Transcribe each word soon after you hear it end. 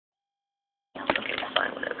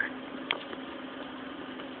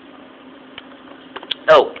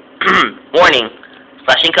Oh, warning.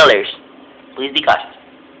 Flashing colors. Please be cautious.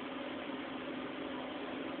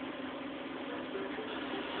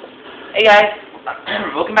 Hey guys,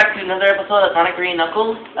 welcome back to another episode of Sonic 3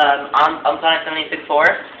 Knuckles. I'm Sonic 764,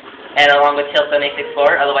 and along with Tail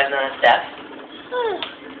 764, otherwise known as Steph.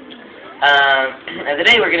 And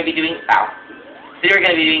today we're going to be doing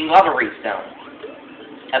Lava Reef Zone.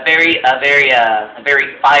 A very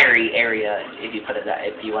fiery area, if you put it that,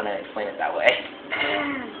 if you want to explain it that way.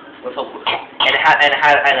 And it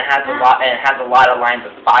has a lot of lines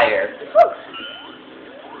of fire.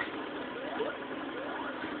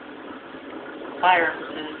 Fire.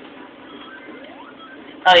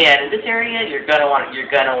 Oh yeah, and in this area, you're gonna want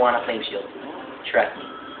a flame shield. Trust me.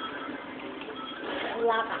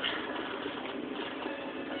 Lava.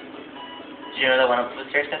 Did you know that one up the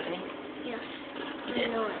stairs, Stephanie? Yes. You did.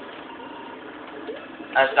 I know it.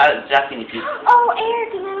 I was asking if you. Oh,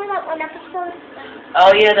 Eric, remember that one episode?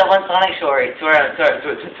 Oh yeah, that one Sonic short. It's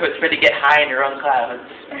where to get high in your own clouds.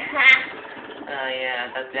 Oh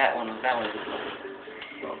yeah, that one. That one was fun.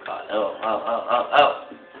 Oh god.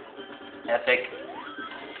 Oh. Epic.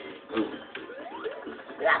 Ooh.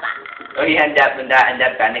 Lava. Oh yeah, and that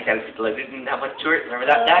bandit that exploded in that one short. Remember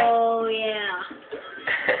that guy? Oh yeah.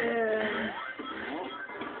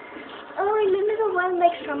 Oh, remember the one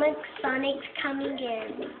like Sonic's coming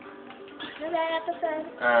in. Remember that episode?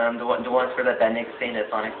 The ones for the bandit saying that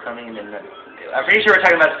Sonic's coming, and then I'm pretty sure we're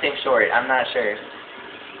talking about the same short. I'm not sure.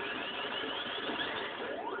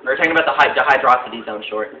 We're talking about the hydrocity zone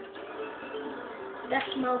short. The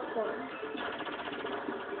smoke one.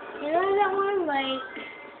 You know that one, like,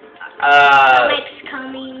 Sonic's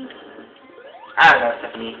coming. I don't know,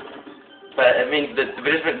 Stephanie. But, I mean,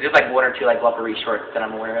 there's like one or two, like, Lava Reef shorts that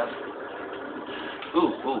I'm aware of. Ooh,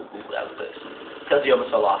 that was close. Because you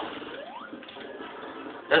almost fell off.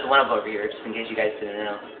 There's one up over here, just in case you guys didn't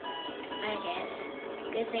know. I guess.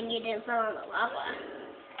 Good thing you didn't fall in the lava.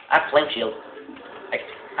 I have flame shield.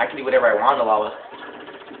 I can do whatever I want on the lava.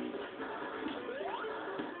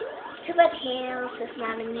 Too bad Tails is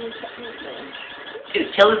not immune to anything. Dude,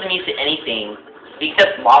 Tail isn't used to anything. He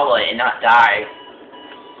accepts lava and not die.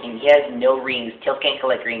 And he has no rings. Tails can't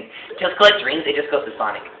collect rings. Tails collects rings, it just goes to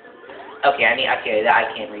Sonic. Okay, I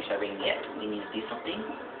can't reach that ring yet. We need to do something.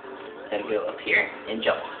 Gotta go up here and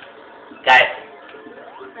jump. Got it.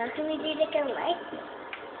 How can we do the like?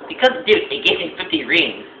 Because, dude, it gave me 50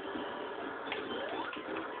 rings.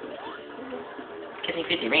 It gives me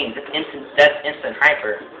 50 rings. That's instant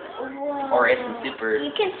hyper. Whoa. Or instant super.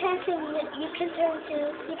 You can turn to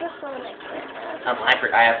supersonic right now. I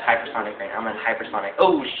have hypersonic right now. I'm in hypersonic.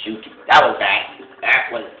 Oh shoot. That was bad.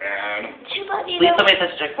 That was bad. Too bad you Please don't. tell me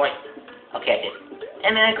it's a checkpoint. Okay, I did.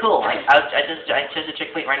 And then cool. I chose a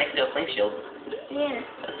checkpoint right next to a flame shield. Yeah.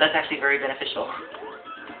 That's actually very beneficial.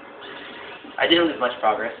 I didn't lose much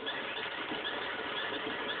progress.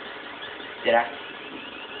 Did I?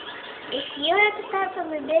 If you had to start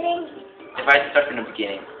from the beginning. If I had to start from the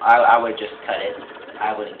beginning, I would just cut it.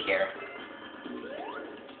 I wouldn't care.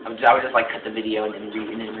 I would just like cut the video and then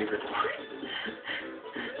re-record.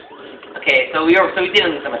 Okay, so we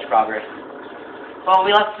didn't lose so much progress. Well,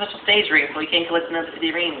 we lost a special stage ring, so we can't collect another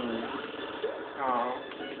 50 rings. Oh.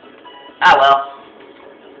 Ah well.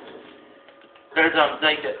 There's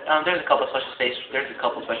a couple special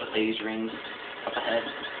stage rings up ahead.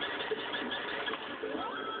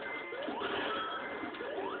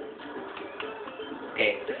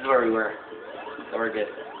 Okay, this is where we were. So we're good.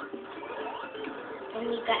 And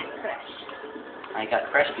you got crushed. I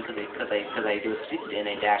got crushed because I was stupid and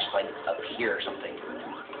I dashed like up here or something.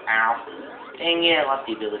 Ow. Dang it, I lost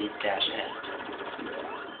the ability to dash ahead.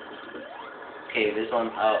 Okay, this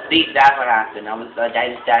one, that's what happened.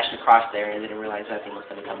 I just dashed across there and I didn't realize that thing was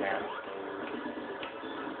gonna come down.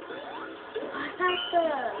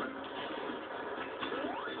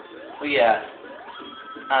 Oh yeah.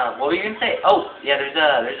 What were you gonna say? Oh, yeah, there's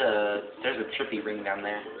a trippy ring down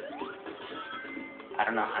there. I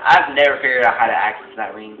don't know. I've never figured out how to access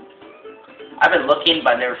that ring. I've been looking,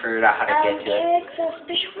 but I never figured out how to get to it. Eric's a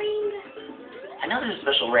special ring. I know there's a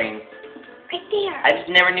special ring. Right there. I just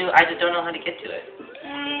don't know how to get to it.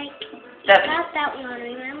 Like, not that one,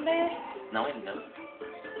 remember? No, I don't.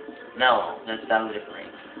 No, that was a different ring.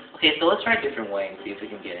 Okay, so let's try a different way and see if we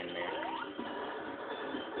can get in there.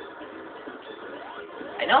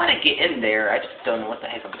 I know how to get in there, I just don't know what the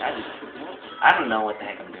heck I don't know what the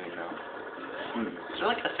heck I'm doing though. Is there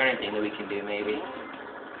like a certain thing that we can do maybe?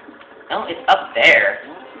 No, it's up there.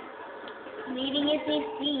 Maybe it's these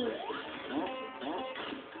things.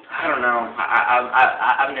 I don't know.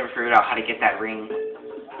 I've never figured out how to get that ring.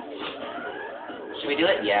 Should we do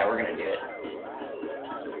it? Yeah, we're gonna do it.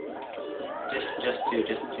 just to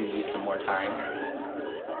use some more time.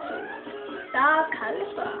 So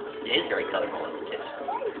colorful. It is very colorful, isn't it?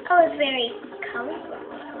 Oh, it's very colorful.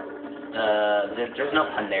 There's no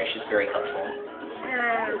pun there. It's just very colorful.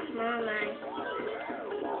 Never mind.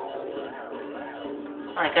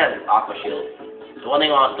 Oh my god, this aqua shield. The one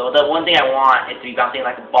thing I want is to be bouncing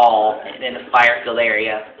like a ball in a fire-filled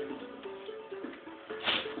area.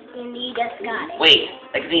 And you just got it. Wait,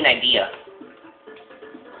 that gives me an idea.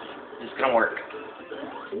 It's gonna work.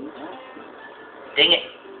 Dang it.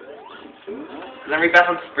 Because every bounce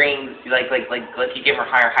on springs, like you give her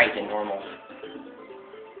higher height than normal.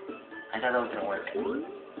 I thought that was gonna work. At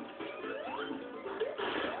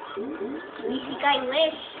least you got your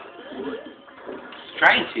wish.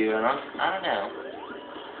 Trying to, I don't know.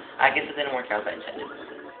 I guess it didn't work out as I intended.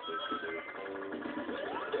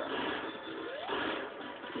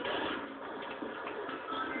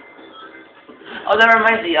 Oh, that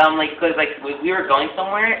reminds me. Cause we were going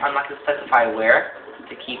somewhere. I'm not gonna specify where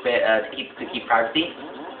to keep it to keep privacy.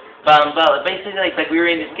 But basically we were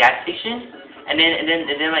in this gas station, and then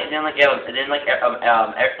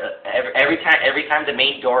every time the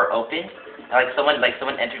main door opened, and,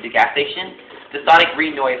 someone entered the gas station, the sonic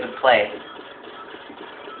ring noise would play.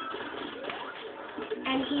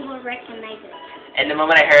 And he will recognize it. And the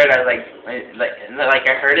moment I heard it, I was I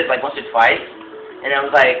heard it once or twice, and I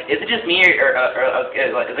was like, is it just me do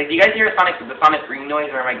you guys hear the sonic ring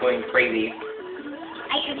noise, or am I going crazy?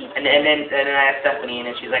 I heard it. And then I asked Stephanie,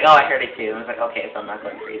 and she's like, oh, I heard it too. And I was like, okay, so I'm not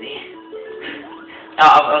going crazy.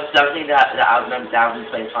 I was thinking that I've been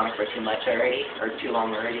playing Sonic for too much already, or too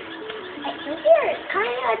long already. I can hear it.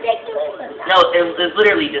 Kind of addicted, but not. No, it was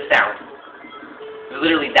literally just sound. It was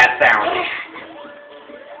literally that sound.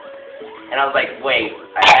 And I was like, wait,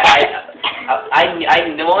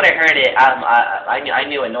 the moment I heard it, I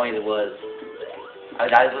knew what noise it was. I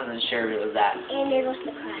wasn't sure if it was that. And it was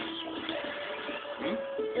the crash reader. Hmm?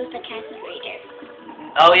 It was the cash reader.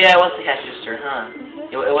 Oh yeah, it was the cash register, huh?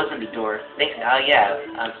 It wasn't the door. Thanks. Yeah.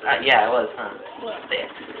 Yeah, it was, huh? Yeah. There.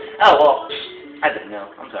 Oh well, I didn't know.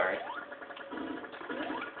 I'm sorry.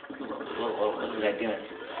 What was the guy doing?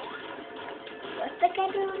 What's the guy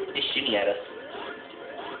doing? He's shooting at us.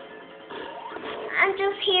 I'm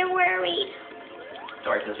just here worried.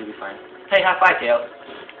 Don't worry, we'll be fine. Hey, high five, Tails.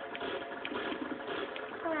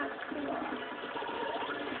 Oh, cool.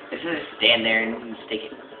 This is just stand there and just take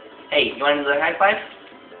it. Hey, you want another high five?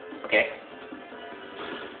 Okay.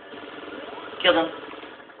 Kill them.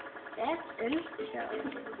 That's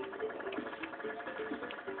interesting.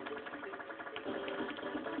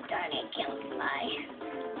 Darn it, killed fly.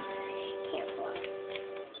 Careful.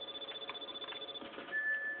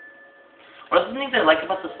 One of the things I like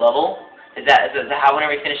about this level is that how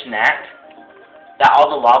whenever you finish an act, that all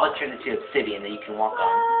the lava turns into obsidian that you can walk on.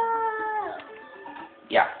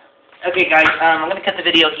 Yeah. Okay, guys, I'm going to cut the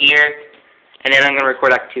video here, and then I'm going to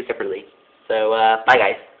record Act 2 separately. So, bye,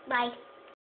 guys. Bye.